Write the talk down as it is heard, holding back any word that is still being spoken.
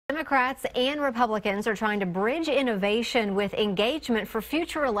Democrats and Republicans are trying to bridge innovation with engagement for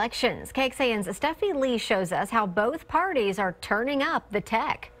future elections. KXAN's Steffi Lee shows us how both parties are turning up the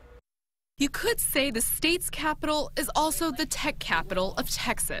tech. You could say the state's capital is also the tech capital of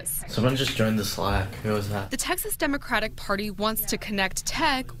Texas. Someone just joined the Slack. Who was that? The Texas Democratic Party wants to connect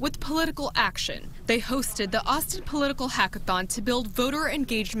tech with political action. They hosted the Austin Political Hackathon to build voter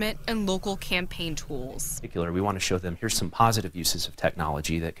engagement and local campaign tools. In particular, we want to show them here's some positive uses of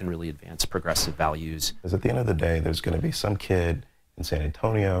technology that can really advance progressive values. Because at the end of the day, there's going to be some kid in San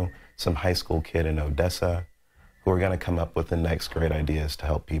Antonio, some high school kid in Odessa, who are going to come up with the next great ideas to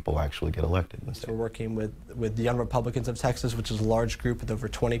help people actually get elected in the state. We're working with the Young Republicans of Texas, which is a large group with over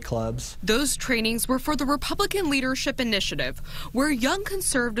 20 clubs. Those trainings were for the Republican Leadership Initiative, where young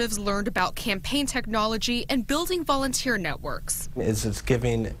conservatives learned about campaign technology and building volunteer networks. It's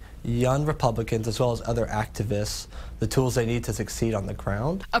giving young Republicans as well as other activists the tools they need to succeed on the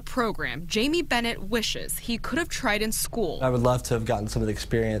ground. A program Jamie Bennett wishes he could have tried in school. I would love to have gotten some of the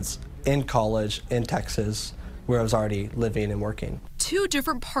experience in college in Texas, where I was already living and working. Two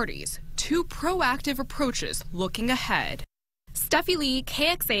different parties, two proactive approaches looking ahead. Steffi Lee,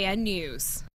 KXAN News.